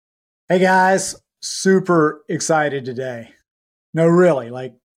Hey guys, super excited today. No, really,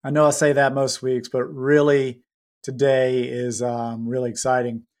 I know I say that most weeks, but really today is really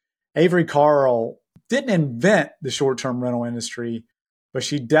exciting. Avery Carl didn't invent the short-term rental industry, but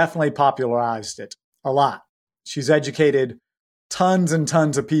she definitely popularized it a lot. She's educated tons and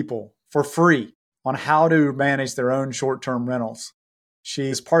tons of people for free on how to manage their own short-term rentals.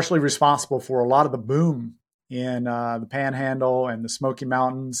 She's partially responsible for a lot of the boom in the Panhandle and the Smoky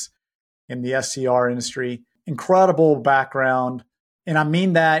Mountains in the STR industry. Incredible background. And I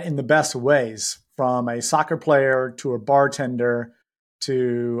mean that in the best ways, from a soccer player to a bartender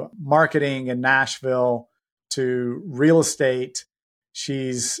to marketing in Nashville to real estate.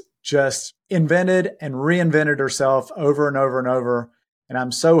 She's just invented and reinvented herself over and over and over. And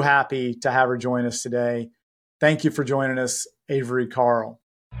I'm so happy to have her join us today. Thank you for joining us, Avery Carl.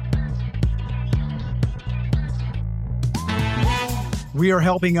 We are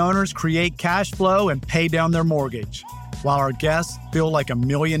helping owners create cash flow and pay down their mortgage, while our guests feel like a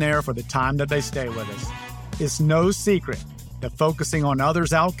millionaire for the time that they stay with us. It's no secret that focusing on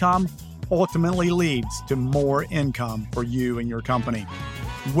others' outcome ultimately leads to more income for you and your company.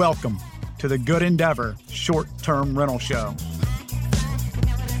 Welcome to the Good Endeavor Short-Term Rental Show.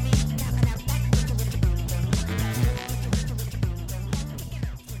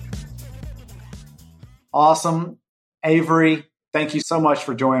 Awesome. Avery, thank you so much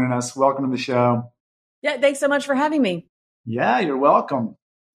for joining us. Welcome to the show. Yeah, thanks so much for having me. Yeah, you're welcome.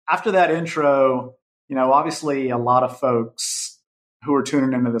 After that intro, obviously a lot of folks who are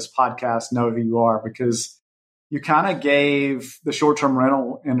tuning into this podcast know who you are because you kind of gave the short-term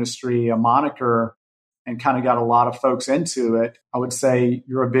rental industry a moniker and kind of got a lot of folks into it. I would say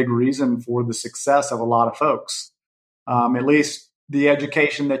you're a big reason for the success of a lot of folks, at least the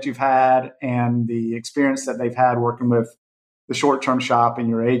education that you've had and the experience that they've had working with the short-term shop and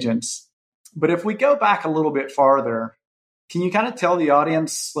your agents. But if we go back a little bit farther, can you kind of tell the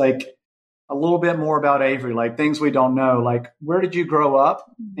audience a little bit more about Avery, things we don't know, where did you grow up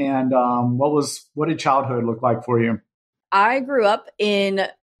and what did childhood look like for you? I grew up in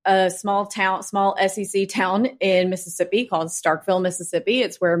a small SEC town in Mississippi called Starkville, Mississippi.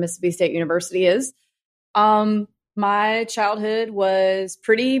 It's where Mississippi State University is. My childhood was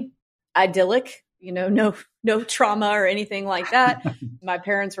pretty idyllic, no trauma or anything like that. My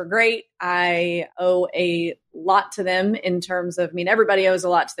parents were great. I owe a lot to them in terms of, everybody owes a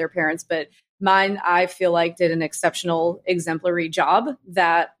lot to their parents, but mine, I feel like, did an exceptional, exemplary job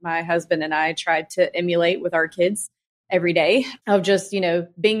that my husband and I tried to emulate with our kids every day of just,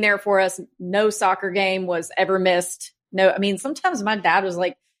 being there for us. No soccer game was ever missed. No, sometimes my dad was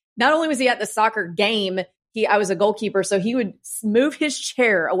not only was he at the soccer game, I was a goalkeeper, so he would move his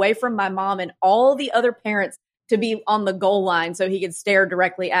chair away from my mom and all the other parents to be on the goal line so he could stare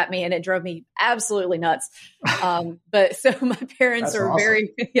directly at me, and it drove me absolutely nuts. But so my parents are awesome.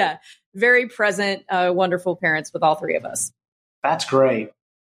 Very present, wonderful parents with all three of us. That's great.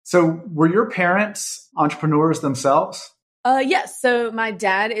 So were your parents entrepreneurs themselves? Yes. So my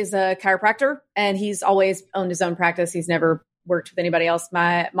dad is a chiropractor, and he's always owned his own practice. He's never worked with anybody else.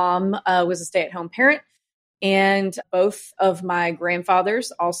 My mom was a stay-at-home parent. And both of my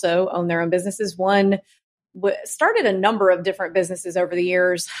grandfathers also own their own businesses. One started a number of different businesses over the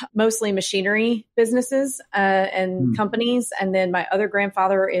years, mostly machinery businesses and companies. And then my other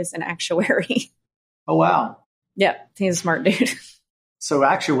grandfather is an actuary. Oh, wow. Yeah, he's a smart dude. So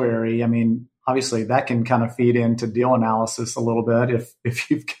actuary, obviously that can kind of feed into deal analysis a little bit if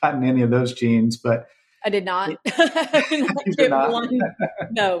you've gotten any of those genes, but I did not.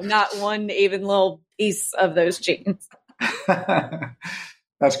 Not one even little piece of those genes.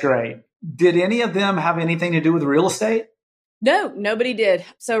 That's great. Did any of them have anything to do with real estate? No, nobody did.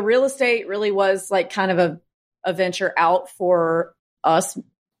 So real estate really was kind of a venture out for us,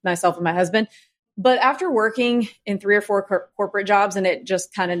 myself and my husband. But after working in 3 or 4 corporate jobs and it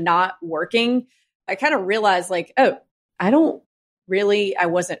just kind of not working, I kind of realized I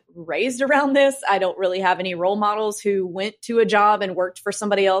wasn't raised around this. I don't really have any role models who went to a job and worked for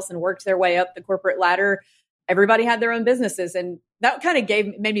somebody else and worked their way up the corporate ladder. Everybody had their own businesses. And that kind of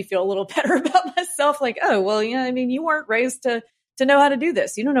made me feel a little better about myself. You weren't raised to know how to do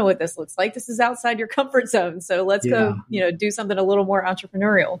this. You don't know what this looks like. This is outside your comfort zone. So let's go, do something a little more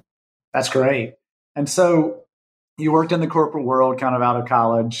entrepreneurial. That's great. And so you worked in the corporate world kind of out of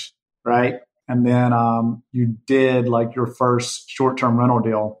college, right? And then you did your first short-term rental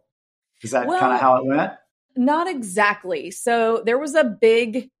deal. Is that kind of how it went? Not exactly. So there was a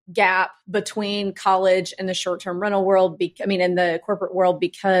big gap between college and the short-term rental world. In the corporate world,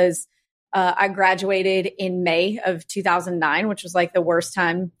 because I graduated in May of 2009, which was like the worst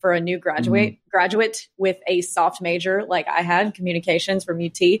time for a new graduate with a soft major like I had, communications from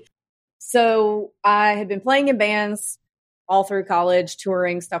UT. So I had been playing in bands all through college,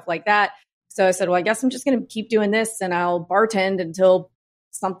 touring, stuff like that. So I said, well, I guess I'm just going to keep doing this and I'll bartend until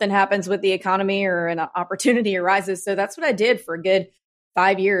something happens with the economy or an opportunity arises. So that's what I did for a good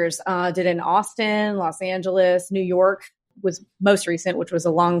 5 years. Did in Austin, Los Angeles, New York was most recent, which was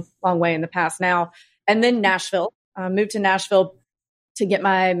a long way in the past now. And then Nashville, moved to Nashville to get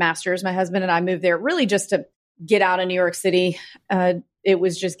my master's. My husband and I moved there really just to get out of New York City. It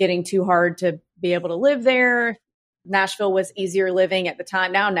was just getting too hard to be able to live there. Nashville was easier living at the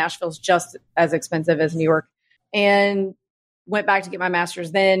time. Now Nashville's just as expensive as New York. And went back to get my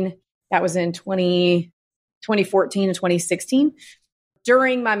master's then. That was in 2014 and 2016.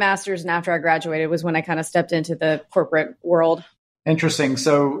 During my master's and after I graduated was when I kind of stepped into the corporate world. Interesting.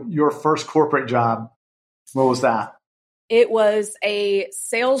 So your first corporate job, what was that? It was a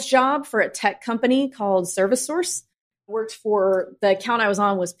sales job for a tech company called Service Source. Worked for, the account I was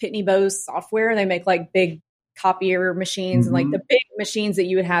on was Pitney Bowes Software. They make like big copier machines and like the big machines that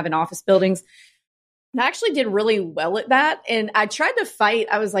you would have in office buildings. And I actually did really well at that. And I tried to fight.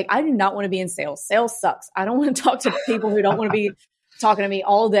 I was like, I do not want to be in sales. Sales sucks. I don't want to talk to people who don't want to be talking to me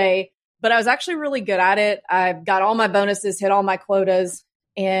all day. But I was actually really good at it. I got all my bonuses, hit all my quotas.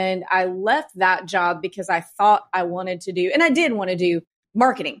 And I left that job because I thought I wanted to do, and I did want to do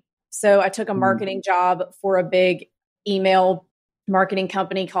marketing. So I took a marketing job for a big email marketing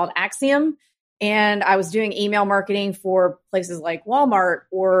company called Axiom. And I was doing email marketing for places like Walmart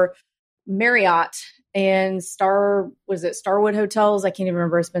or Marriott and Starwood Hotels. I can't even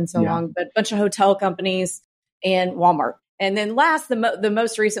remember. It's been so long, but a bunch of hotel companies and Walmart. And then last, the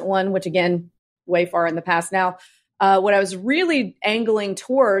most recent one, which again, way far in the past now, what I was really angling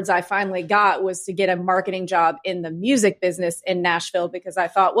towards, I finally got, was to get a marketing job in the music business in Nashville, because I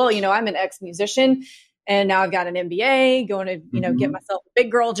thought, well, I'm an ex-musician and now I've got an MBA, going to, get myself a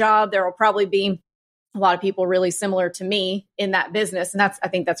big girl job. There will probably be a lot of people really similar to me in that business. And I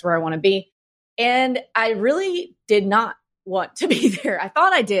think that's where I want to be. And I really did not want to be there. I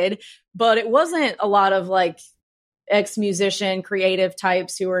thought I did, but it wasn't a lot of like ex-musician creative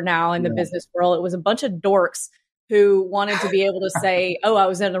types who are now in the business world. It was a bunch of dorks who wanted to be able to say, oh, I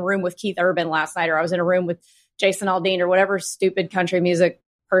was in a room with Keith Urban last night, or I was in a room with Jason Aldean, or whatever stupid country music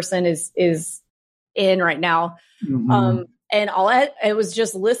person is in right now. And it was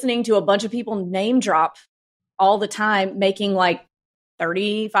just listening to a bunch of people name drop all the time, making like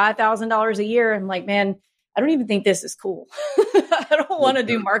 $35,000 a year. I'm like, man, I don't even think this is cool. I don't want to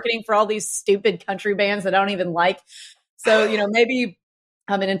do marketing for all these stupid country bands that I don't even like. So, maybe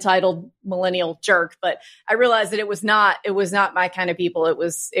I'm an entitled millennial jerk, but I realized that it was not my kind of people. It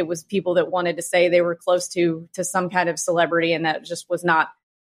was people that wanted to say they were close to some kind of celebrity, and that just was not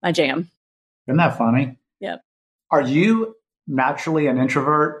my jam. Isn't that funny? Yeah. Are you naturally an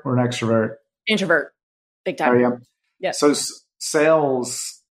introvert or an extrovert? Introvert. Big time. Are you? Yeah. So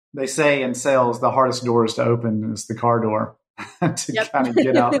sales, they say in sales, the hardest doors to open is the car door to kind of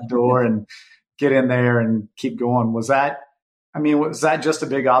get out the door and get in there and keep going. Was that just a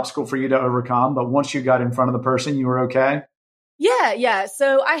big obstacle for you to overcome? But once you got in front of the person, you were okay? Yeah.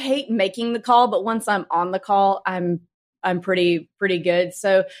 So I hate making the call, but once I'm on the call, I'm pretty good.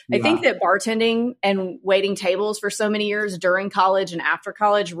 So I think that bartending and waiting tables for so many years during college and after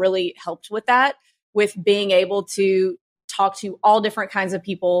college really helped with that, with being able to talk to all different kinds of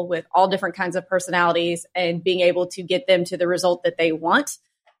people with all different kinds of personalities and being able to get them to the result that they want.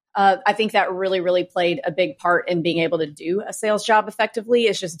 I think that really, really played a big part in being able to do a sales job effectively.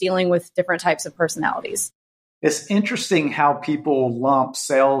 It's just dealing with different types of personalities. It's interesting how people lump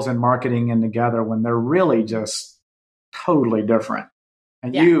sales and marketing in together when they're really just totally different.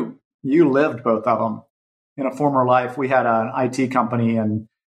 And you lived both of them. In a former life, we had an IT company, and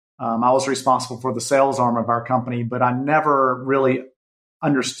I was responsible for the sales arm of our company, but I never really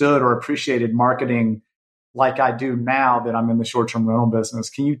understood or appreciated marketing like I do now that I'm in the short-term rental business.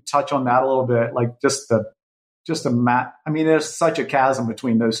 Can you touch on that a little bit? Like there's such a chasm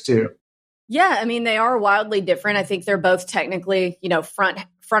between those two. Yeah. They are wildly different. I think they're both technically,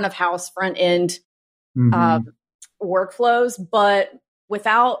 front of house, front end workflows, but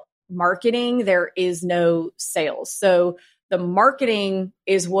without marketing, there is no sales. So the marketing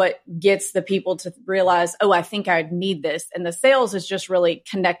is what gets the people to realize, oh, I think I need this. And the sales is just really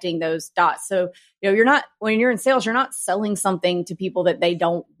connecting those dots. So, when you're in sales, you're not selling something to people that they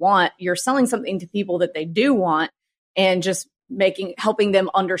don't want. You're selling something to people that they do want, and just helping them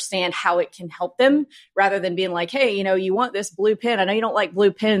understand how it can help them rather than being like, hey, you want this blue pen. I know you don't like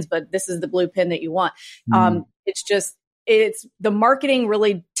blue pens, but this is the blue pen that you want. It's the marketing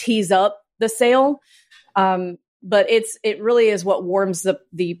really tees up the sale. But it really is what warms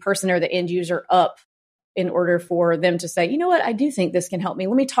the person or the end user up in order for them to say, you know what, I do think this can help me.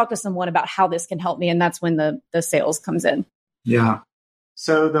 Let me talk to someone about how this can help me. And that's when the sales comes in. Yeah.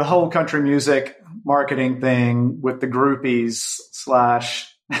 So the whole country music marketing thing with the groupies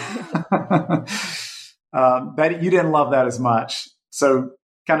slash that you didn't love that as much. So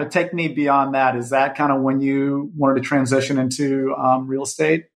kind of take me beyond that. Is that kind of when you wanted to transition into real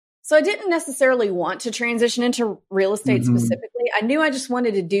estate? So I didn't necessarily want to transition into real estate specifically. I knew I just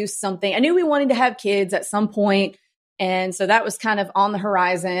wanted to do something. I knew we wanted to have kids at some point. And so that was kind of on the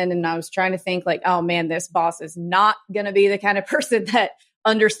horizon. And I was trying to think like, oh man, this boss is not going to be the kind of person that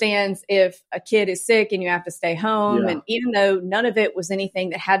understands if a kid is sick and you have to stay home. Yeah. And even though none of it was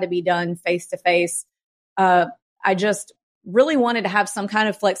anything that had to be done face to face, I just really wanted to have some kind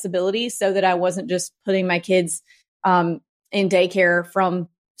of flexibility so that I wasn't just putting my kids in daycare from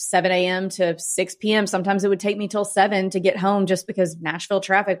 7 a.m. to 6 p.m. Sometimes it would take me till 7 to get home just because Nashville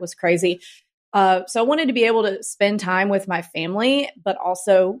traffic was crazy. So I wanted to be able to spend time with my family, but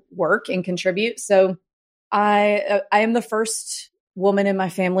also work and contribute. So I am the first woman in my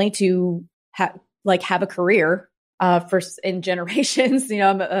family to have a career first in generations.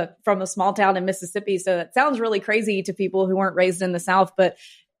 I'm from a small town in Mississippi. So that sounds really crazy to people who weren't raised in the South, but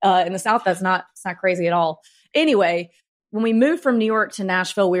in the South, it's not crazy at all. Anyway, when we moved from New York to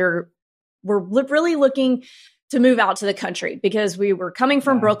Nashville, we're really looking to move out to the country because we were coming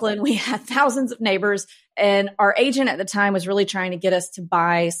from Brooklyn. We had thousands of neighbors, and our agent at the time was really trying to get us to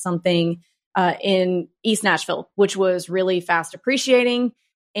buy something in East Nashville, which was really fast appreciating.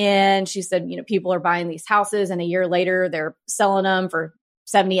 And she said, people are buying these houses, and a year later they're selling them for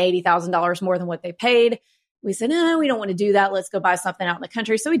 $70,000, $80,000 more than what they paid. We said, no, we don't want to do that. Let's go buy something out in the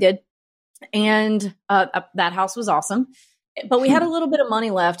country. So we did. And that house was awesome. But we had a little bit of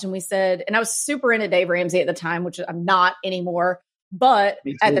money left. And we said, and I was super into Dave Ramsey at the time, which I'm not anymore. But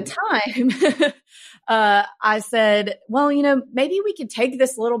at the time, I said, well, maybe we could take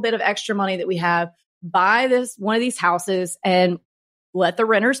this little bit of extra money that we have, buy one of these houses and let the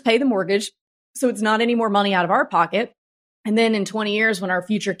renters pay the mortgage. So it's not any more money out of our pocket. And then in 20 years, when our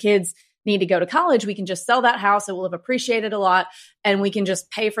future kids need to go to college, we can just sell that house. It will have appreciated a lot, and we can just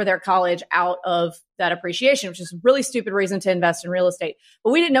pay for their college out of that appreciation, which is a really stupid reason to invest in real estate.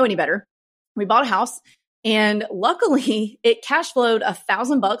 But we didn't know any better. We bought a house, and luckily it cash flowed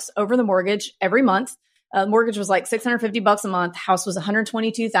 $1,000 over the mortgage every month. Mortgage was like $650 a month. House was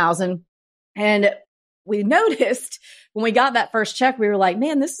 $122,000. And we noticed when we got that first check, we were like,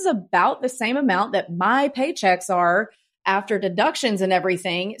 man, this is about the same amount that my paychecks are after deductions and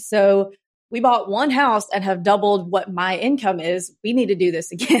everything. So we bought one house and have doubled what my income is. We need to do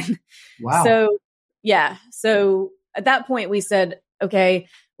this again. Wow. So yeah. So at that point we said, okay,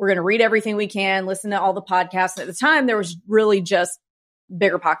 we're going to read everything we can, listen to all the podcasts. And at the time there was really just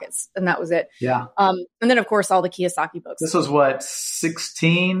Bigger Pockets, and that was it. Yeah. And then of course all the Kiyosaki books. This was what,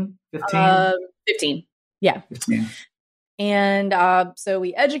 16, 15? 15. Yeah. 15. And so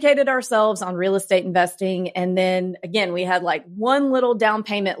we educated ourselves on real estate investing. And then again, we had like one little down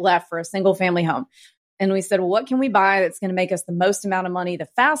payment left for a single family home. And we said, well, what can we buy that's going to make us the most amount of money the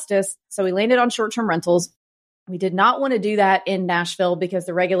fastest? So we landed on short-term rentals. We did not want to do that in Nashville because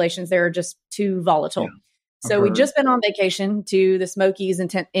the regulations there are just too volatile. Yeah, so we'd just been on vacation to the Smokies in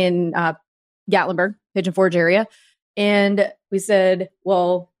Gatlinburg, Pigeon Forge area. And we said,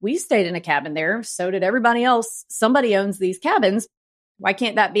 well, we stayed in a cabin there. So did everybody else. Somebody owns these cabins. Why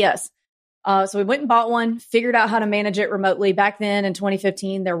can't that be us? So we went and bought one, figured out how to manage it remotely. Back then in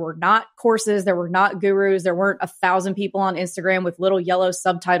 2015, there were not courses. There were not gurus. There weren't 1,000 people on Instagram with little yellow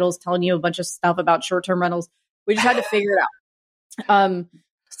subtitles telling you a bunch of stuff about short-term rentals. We just had to figure it out.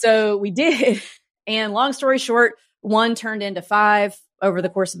 So we did. And long story short, one turned into 5 over the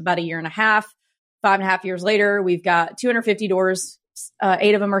course of about a year and a half. 5.5 years later, we've got 250 doors.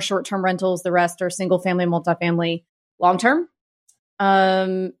 8 of them are short-term rentals. The rest are single-family, multifamily, long-term.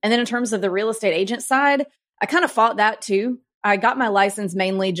 And then in terms of the real estate agent side, I kind of fought that too. I got my license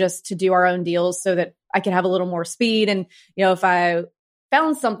mainly just to do our own deals so that I could have a little more speed. And, if I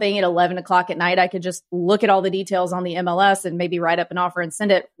found something at 11 o'clock at night, I could just look at all the details on the MLS and maybe write up an offer and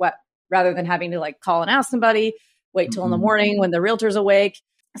send it rather than having to like call and ask somebody, wait till in the morning when the realtor's awake.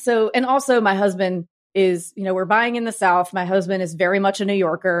 So, and also my husband is, we're buying in the South. My husband is very much a New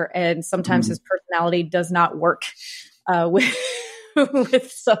Yorker, and sometimes his personality does not work with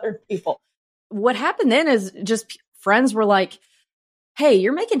Southern people. What happened then is just friends were like, hey,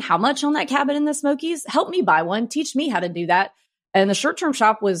 you're making how much on that cabin in the Smokies? Help me buy one. Teach me how to do that. And the short-term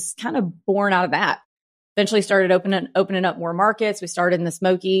shop was kind of born out of that. Eventually started opening up more markets. We started in the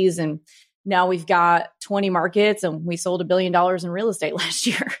Smokies, and now we've got 20 markets, and we sold $1 billion in real estate last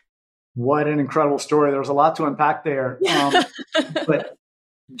year. What an incredible story. There was a lot to unpack there. But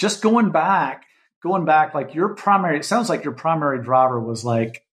just going back, like it sounds like your primary driver was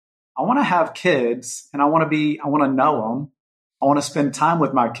like, I want to have kids and I want to know them. I want to spend time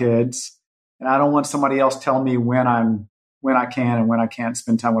with my kids, and I don't want somebody else telling me when I can and when I can't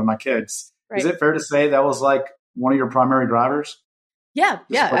spend time with my kids. Right. Is it fair to say that was like one of your primary drivers? Yeah,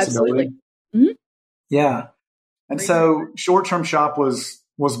 absolutely. Mm-hmm. Yeah. And so Short-Term Shop was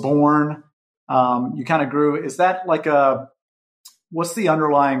born. You kind of grew. Is that like what's the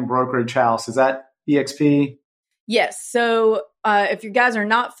underlying brokerage house? Is that EXP? Yes. So if you guys are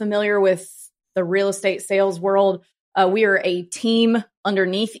not familiar with the real estate sales world, we are a team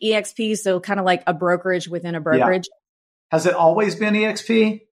underneath EXP. So kind of like a brokerage within a brokerage. Yeah. Has it always been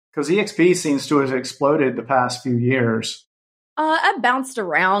EXP? Because EXP seems to have exploded the past few years. I bounced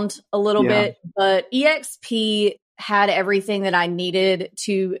around a little bit, but EXP had everything that I needed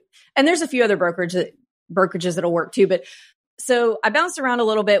to, and there's a few other brokerages that'll work too. But so I bounced around a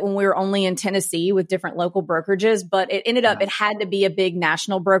little bit when we were only in Tennessee with different local brokerages, but it ended up, it had to be a big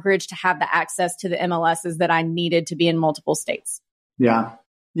national brokerage to have the access to the MLSs that I needed to be in multiple states. Yeah.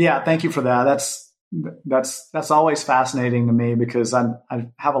 Yeah. Thank you for that. That's always fascinating to me because I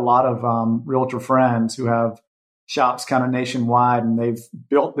have a lot of realtor friends who have shops kind of nationwide, and they've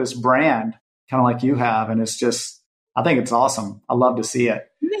built this brand kind of like you have. And it's just, I think it's awesome. I love to see it.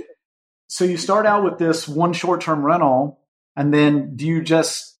 So you start out with this one short-term rental, and then do you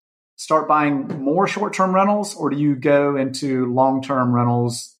just start buying more short-term rentals, or do you go into long-term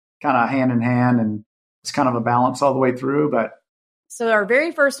rentals kind of hand in hand, and it's kind of a balance all the way through? But so our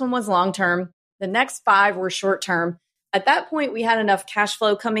very first one was long-term. The next 5 were short-term. At that point, we had enough cash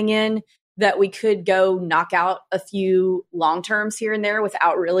flow coming in that we could go knock out a few long-terms here and there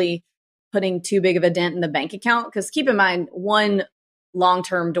without really putting too big of a dent in the bank account. Because keep in mind, one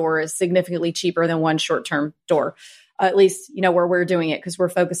long-term door is significantly cheaper than one short-term door, at least, where we're doing it, because we're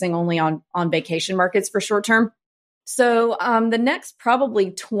focusing only on vacation markets for short-term. So the next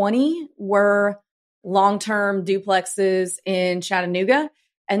probably 20 were long-term duplexes in Chattanooga.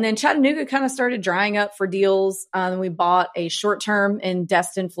 And then Chattanooga kind of started drying up for deals. We bought a short-term in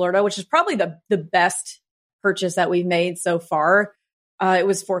Destin, Florida, which is probably the best purchase that we've made so far. It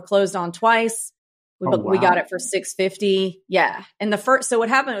was foreclosed on twice. We got it for $650. Yeah. And so what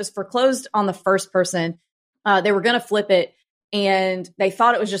happened, it was foreclosed on the first person. They were going to flip it, and they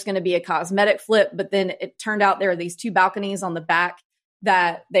thought it was just going to be a cosmetic flip. But then it turned out there are these 2 balconies on the back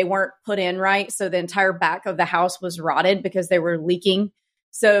that they weren't put in right. So the entire back of the house was rotted because they were leaking.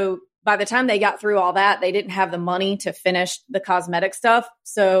 So by the time they got through all that, they didn't have the money to finish the cosmetic stuff.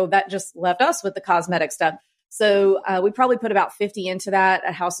 So that just left us with the cosmetic stuff. So we probably put about 50 into that.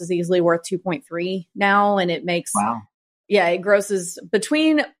 A house is easily worth 2.3 now. And it makes, it grosses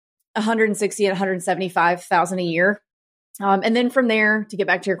between 160 and 175,000 a year. And then from there, to get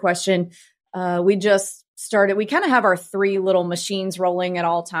back to your question, we just started, we kind of have our 3 little machines rolling at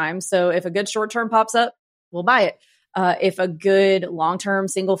all times. So if a good short-term pops up, we'll buy it. If a good long-term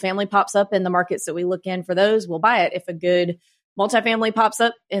single family pops up in the markets that we look in for those, we'll buy it. If a good multifamily pops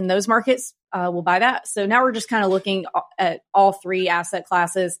up in those markets, we'll buy that. So now we're just kind of looking at all 3 asset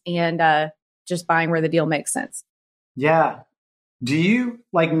classes and just buying where the deal makes sense. Yeah. Do you,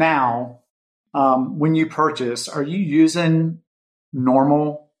 like now, when you purchase, are you using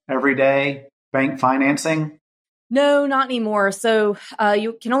normal everyday bank financing? No, not anymore. So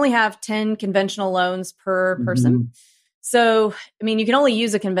you can only have 10 conventional loans per person. Mm-hmm. So, you can only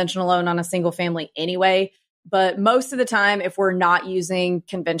use a conventional loan on a single family anyway. But most of the time, if we're not using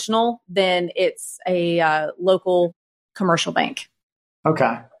conventional, then it's a local commercial bank.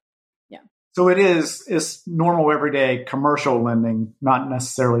 Okay. Yeah. So it's normal everyday commercial lending, not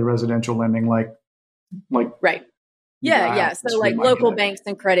necessarily residential lending like right. Yeah. So like local banks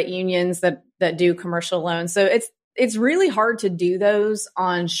and credit unions that do commercial loans. So it's really hard to do those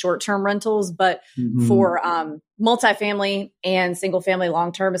on short-term rentals, but for multifamily and single family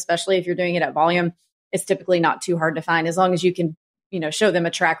long-term, especially if you're doing it at volume, it's typically not too hard to find as long as you can, show them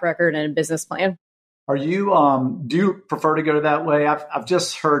a track record and a business plan. Are you, do you prefer to go that way? I've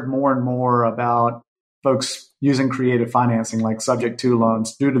just heard more and more about folks using creative financing, like subject to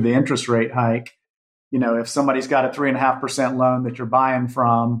loans due to the interest rate hike. If somebody's got a 3.5% loan that you're buying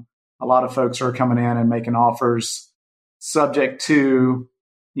from, a lot of folks are coming in and making offers subject to,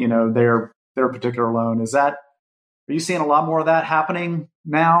 their particular loan. Is that Are you seeing a lot more of that happening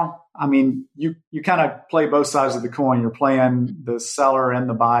now? I mean, you kind of play both sides of the coin. You're playing the seller and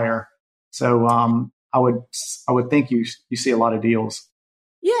the buyer. So I would think you see a lot of deals.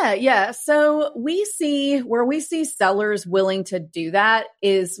 Yeah. So we see sellers willing to do that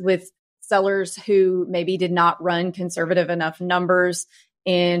is with sellers who maybe did not run conservative enough numbers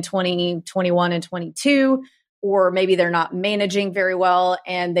in 2021 and 22, or maybe they're not managing very well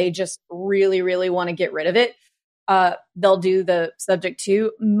and they just really, really want to get rid of it. They'll do the subject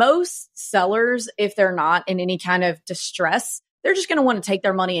to. Most sellers, if they're not in any kind of distress, they're just going to want to take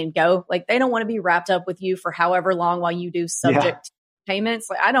their money and go. Like, they don't want to be wrapped up with you for however long while you do subject payments.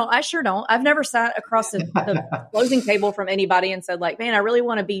 Like, I sure don't. I've never sat across the closing table from anybody and said, like, man, I really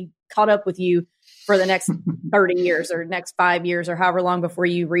want to be caught up with you for the next 30 years or next 5 years or however long before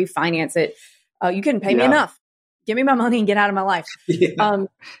you refinance it. You couldn't pay me enough. Give me my money and get out of my life.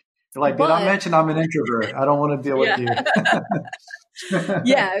 Like, did I mention I'm an introvert? I don't want to deal with you.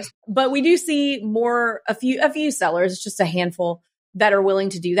 Yeah, but we do see a few sellers, just a handful, that are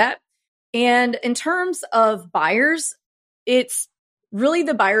willing to do that. And in terms of buyers, it's really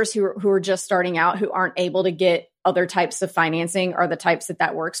the buyers who are just starting out, who aren't able to get other types of financing, are the types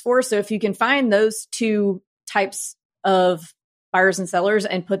that works for. So if you can find those two types of buyers and sellers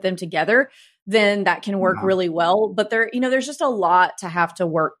and put them together, then that can work really well. But there's just a lot to have to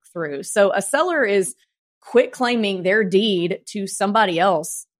work through. So a seller is quit claiming their deed to somebody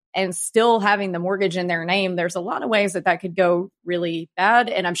else and still having the mortgage in their name. There's a lot of ways that could go really bad.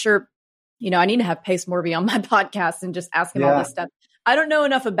 And I'm sure, I need to have Pace Morby on my podcast and just ask him all this stuff. I don't know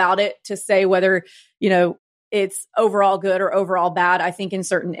enough about it to say whether, it's overall good or overall bad. I think in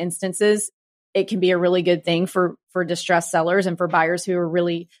certain instances, it can be a really good thing for distressed sellers and for buyers who are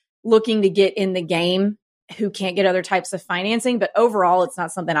really looking to get in the game, who can't get other types of financing. But overall, it's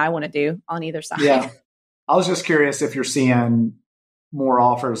not something I want to do on either side. Yeah. I was just curious if you're seeing more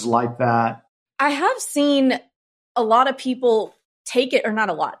offers like that. I have seen a lot of people take it, or not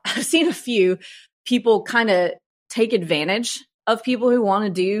a lot. I've seen a few people kind of take advantage of people who want to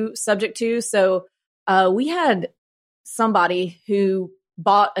do subject to. So we had somebody who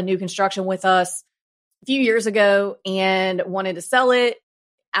bought a new construction with us a few years ago and wanted to sell it,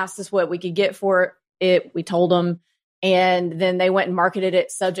 asked us what we could get for it. We told them, and then they went and marketed it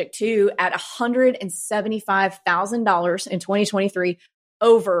subject to at $175,000 in 2023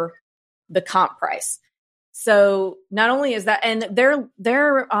 over the comp price. So not only is that, and their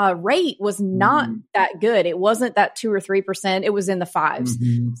rate was not that good. It wasn't that 2 or 3%. It was in the 5s.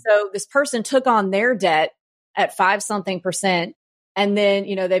 So this person took on their debt at 5-something%. And then,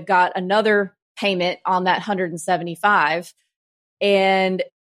 they've got another payment on that 175. And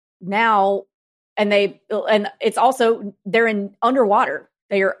now, and it's also, they're underwater.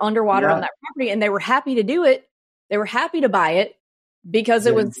 They are underwater on that property, and they were happy to do it. They were happy to buy it because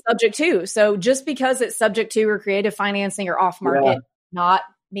it was subject to. So just because it's subject to or creative financing or off market, not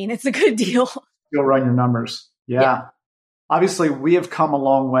mean it's a good deal. You'll run your numbers. Yeah. Obviously, we have come a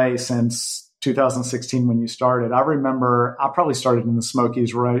long way since 2016 when you started. I remember I probably started in the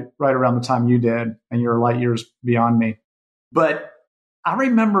Smokies right around the time you did, and you're light years beyond me. But I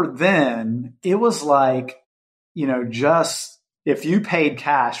remember then it was like, just if you paid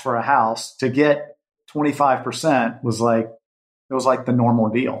cash for a house to get 25% was like the normal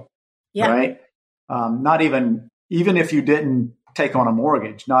deal, right? Not even if you didn't take on a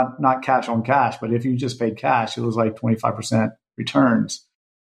mortgage, not cash on cash, but if you just paid cash, it was like 25% returns.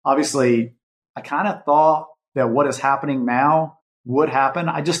 Obviously, I kind of thought that what is happening now would happen.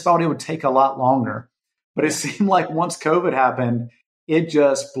 I just thought it would take a lot longer, but it seemed like once COVID happened, it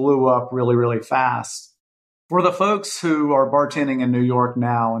just blew up really, really fast. For the folks who are bartending in New York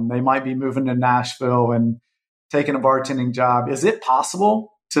now, and they might be moving to Nashville and taking a bartending job, is it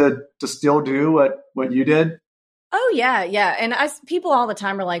possible to still do what you did? Oh, yeah. And people all the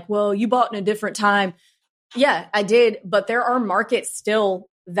time are like, well, you bought in a different time. Yeah, I did. But there are markets still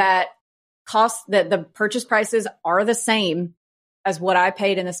that the purchase prices are the same as what I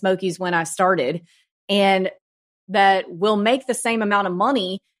paid in the Smokies when I started, and that will make the same amount of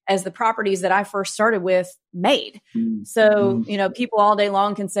money as the properties that I first started with made. So, people all day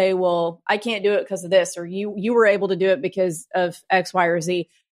long can say, well, I can't do it because of this, or you were able to do it because of X, Y, or Z.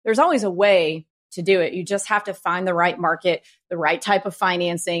 There's always a way to do it. You just have to find the right market, the right type of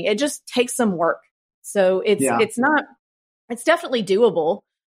financing. It just takes some work. So it's definitely doable,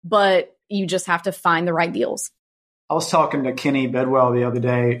 but you just have to find the right deals. I was talking to Kenny Bedwell the other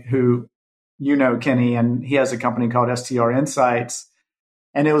day, who, Kenny, and he has a company called STR Insights.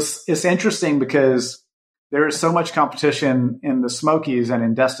 And it's interesting because there is so much competition in the Smokies and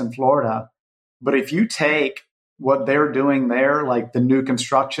in Destin, Florida. But if you take what they're doing there, like the new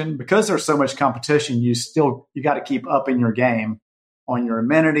construction, because there's so much competition, you got to keep upping your game on your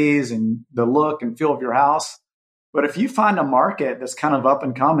amenities and the look and feel of your house. But if you find a market that's kind of up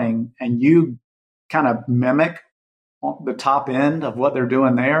and coming and you kind of mimic the top end of what they're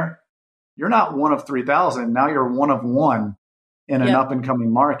doing there, you're not one of 3,000. Now you're one of one in an up and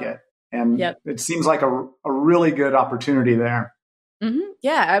coming market. And it seems like a really good opportunity there. Mm-hmm.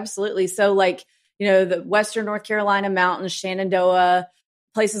 Yeah, absolutely. So like, the Western North Carolina mountains, Shenandoah,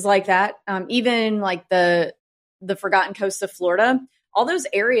 places like that, even like the Forgotten Coast of Florida, all those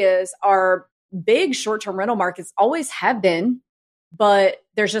areas are big short-term rental markets, always have been, but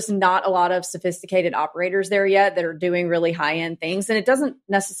there's just not a lot of sophisticated operators there yet that are doing really high-end things. And it doesn't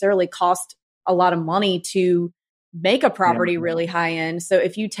necessarily cost a lot of money to make a property really high-end. So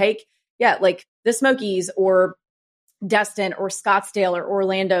if you take, like the Smokies or Destin or Scottsdale or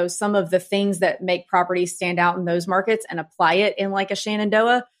Orlando, some of the things that make properties stand out in those markets and apply it in like a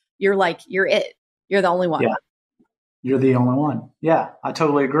Shenandoah, you're it. You're the only one. Yeah. You're the only one. Yeah, I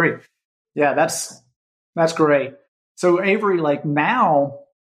totally agree. Yeah, that's great. So Avery, like now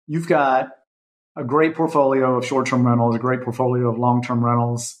you've got a great portfolio of short-term rentals, a great portfolio of long-term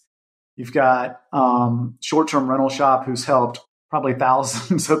rentals. You've got short-term rental shop who's helped probably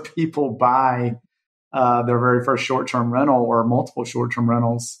thousands of people buy their very first short-term rental or multiple short-term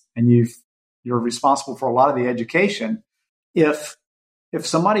rentals, and you're responsible for a lot of the education. If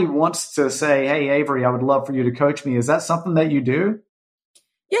somebody wants to say, "Hey, Avery, I would love for you to coach me," is that something that you do?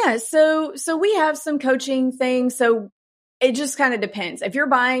 Yeah, so we have some coaching things. So it just kind of depends. If you're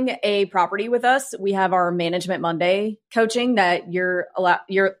buying a property with us, we have our Management Monday coaching that you're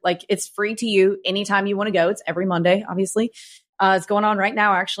like, it's free to you anytime you want to go. It's every Monday, obviously. It's going on right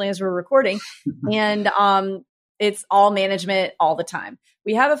now, actually, as we're recording. And it's all management all the time.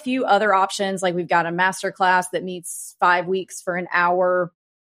 We have a few other options. Like we've got a master class that meets 5 weeks for an hour.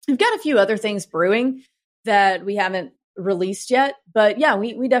 We've got a few other things brewing that we haven't released yet. But yeah,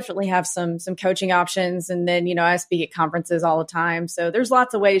 we definitely have some coaching options. And then, I speak at conferences all the time. So there's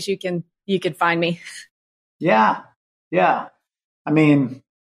lots of ways you can find me. Yeah. Yeah. I mean,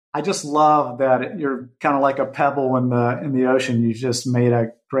 I just love that you're kind of like a pebble in the ocean. You just made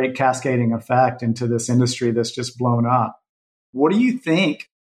a great cascading effect into this industry that's just blown up. What do you think?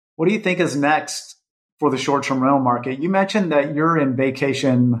 What do you think is next for the short-term rental market? You mentioned that you're in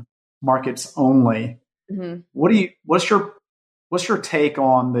vacation markets only. Mm-hmm. What's your take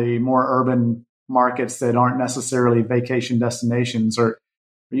on the more urban markets that aren't necessarily vacation destinations? Or are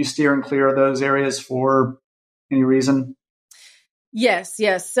you steering clear of those areas for any reason? Yes.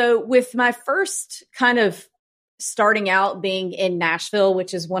 So with my first kind of starting out being in Nashville,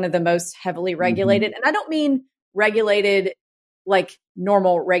 which is one of the most heavily regulated, and I don't mean regulated like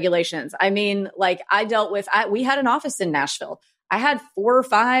normal regulations. I mean, like we had an office in Nashville. I had 4 or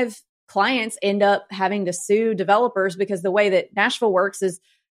 5 clients end up having to sue developers because the way that Nashville works is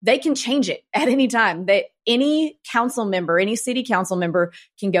they can change it at any time. Any city council member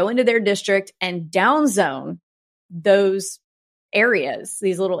can go into their district and downzone those areas,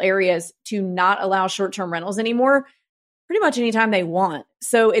 these little areas, to not allow short-term rentals anymore, pretty much anytime they want.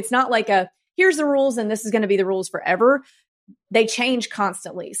 So it's not like here's the rules and this is going to be the rules forever. They change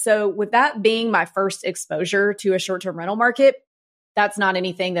constantly. So with that being my first exposure to a short-term rental market, that's not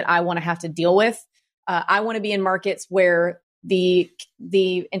anything that I want to have to deal with. I want to be in markets where the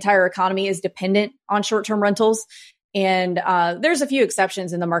entire economy is dependent on short-term rentals. And there's a few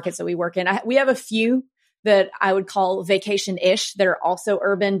exceptions in the markets that we work in. We have a few that I would call vacation-ish that are also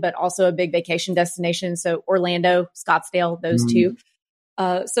urban, but also a big vacation destination. So Orlando, Scottsdale, those two.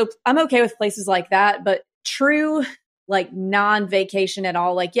 So I'm okay with places like that, but true, like non-vacation at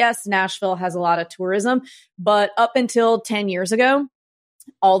all. Like, yes, Nashville has a lot of tourism, but up until 10 years ago,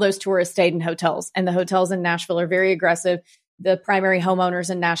 all those tourists stayed in hotels, and the hotels in Nashville are very aggressive. The primary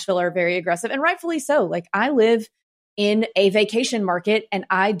homeowners in Nashville are very aggressive, and rightfully so. Like, I live in a vacation market and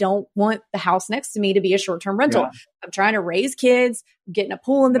I don't want the house next to me to be a short-term rental. Yeah. I'm trying to raise kids, getting a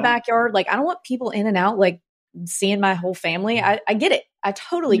pool in the backyard. Like, I don't want people in and out, like seeing my whole family. I get it. I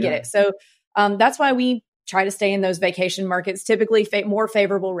totally get it. So that's why we try to stay in those vacation markets, typically more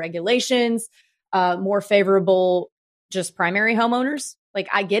favorable regulations, more favorable just primary homeowners. Like,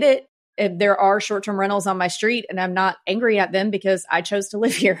 I get it. If there are short-term rentals on my street and I'm not angry at them because I chose to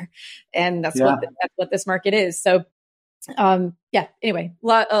live here, and that's what this market is. So anyway, a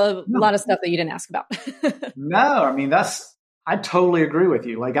lot of stuff that you didn't ask about. No, I mean, I totally agree with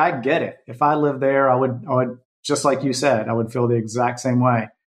you. Like, I get it. If I lived there, I would, just like you said, I would feel the exact same way.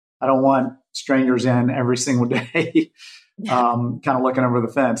 I don't want strangers in every single day, kind of looking over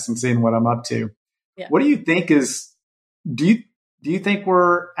the fence and seeing what I'm up to. Yeah. What do you think do you think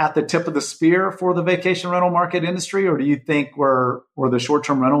we're at the tip of the spear for the vacation rental market industry, or do you think we're the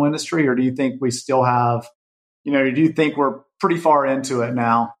short-term rental industry, or do you think we still have, do you think we're pretty far into it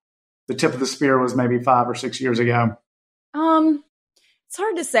now? The tip of the spear was maybe 5 or 6 years ago. It's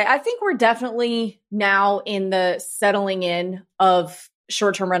hard to say. I think we're definitely now in the settling in of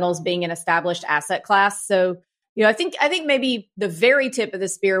short-term rentals being an established asset class. So, I think maybe the very tip of the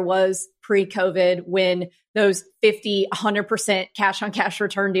spear was pre-COVID when those 50, 100% cash on cash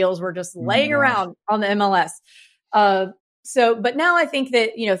return deals were just laying around on the MLS. But now I think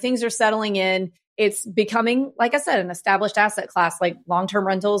that, things are settling in. It's becoming, like I said, an established asset class like long-term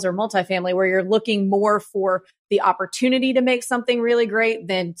rentals or multifamily, where you're looking more for the opportunity to make something really great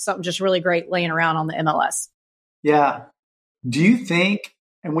than something just really great laying around on the MLS. Yeah. Do you think,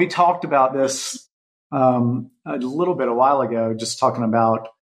 and we talked about this a little bit a while ago, just talking about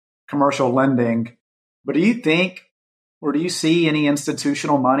commercial lending, but do you think, or do you see any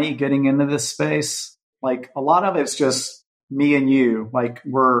institutional money getting into this space? Like a lot of it's just me and you, like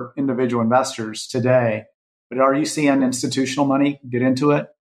we're individual investors today, but are you seeing institutional money get into it?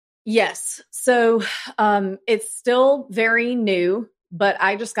 Yes. So it's still very new, but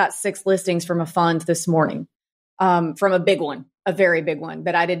I just got 6 listings from a fund this morning, from a big one, a very big one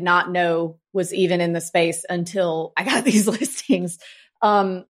that I did not know was even in the space until I got these listings.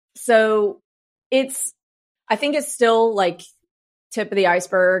 So I think it's still like tip of the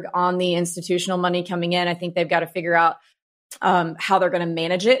iceberg on the institutional money coming in. I think they've got to figure out how they're going to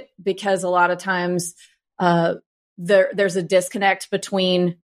manage it, because a lot of times there's a disconnect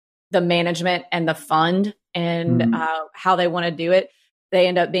between the management and the fund and how they want to do it. They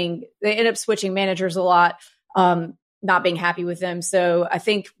end up switching managers a lot, not being happy with them. So I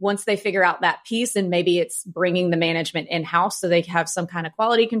think once they figure out that piece, and maybe it's bringing the management in-house so they have some kind of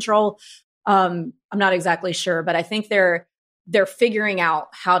quality control. I'm not exactly sure, but I think they're figuring out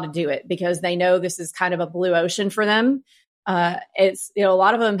how to do it, because they know this is kind of a blue ocean for them. It's, a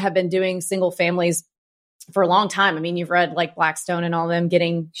lot of them have been doing single families for a long time. I mean, you've read like Blackstone and all them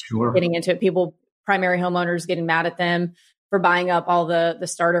getting into it. People, primary homeowners getting mad at them for buying up all the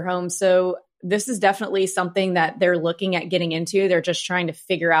starter homes. So this is definitely something that they're looking at getting into. They're just trying to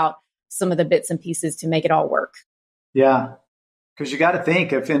figure out some of the bits and pieces to make it all work. Yeah. Because you got to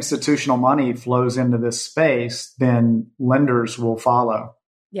think, if institutional money flows into this space, then lenders will follow.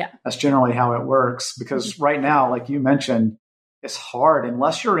 Yeah. That's generally how it works. Because right now, like you mentioned, it's hard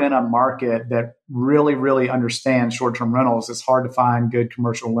unless you're in a market that really, really understands short-term rentals. It's hard to find good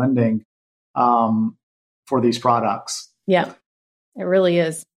commercial lending for these products. Yeah, it really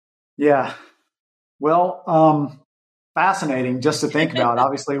is. Yeah. Well, fascinating just to think about.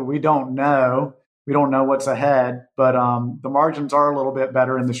 Obviously, we don't know what's ahead, but the margins are a little bit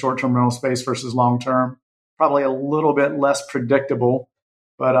better in the short-term rental space versus long-term. Probably a little bit less predictable,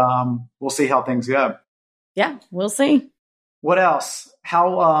 but we'll see how things go. Yeah, we'll see. What else?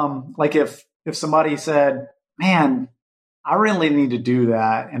 How, like if somebody said, man, I really need to do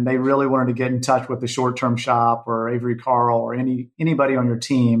that, and they really wanted to get in touch with the short-term shop or Avery Carl or anybody on your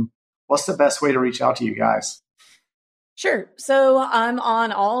team, what's the best way to reach out to you guys? Sure. So I'm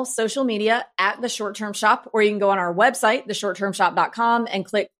on all social media at The Short Term Shop, or you can go on our website, theshorttermshop.com, and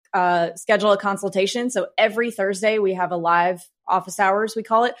click schedule a consultation. So every Thursday we have a live office hours, we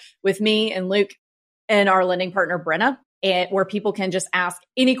call it, with me and Luke and our lending partner, Brenna, where people can just ask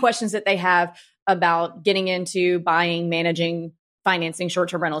any questions that they have about getting into buying, managing, financing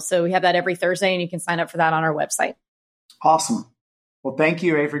short-term rentals. So we have that every Thursday, and you can sign up for that on our website. Awesome. Well, thank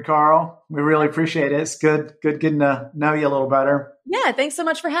you, Avery Carl. We really appreciate it. It's good getting to know you a little better. Yeah, thanks so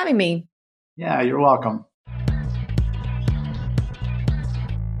much for having me. Yeah, you're welcome.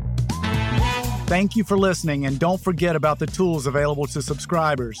 Thank you for listening, and don't forget about the tools available to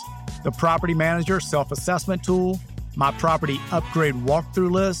subscribers. The Property Manager Self-Assessment Tool, my Property Upgrade Walkthrough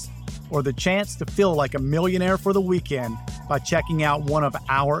List, or the chance to feel like a millionaire for the weekend by checking out one of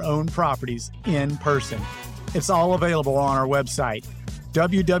our own properties in person. It's all available on our website,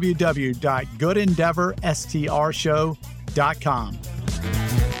 www.goodendeavourstrshow.com.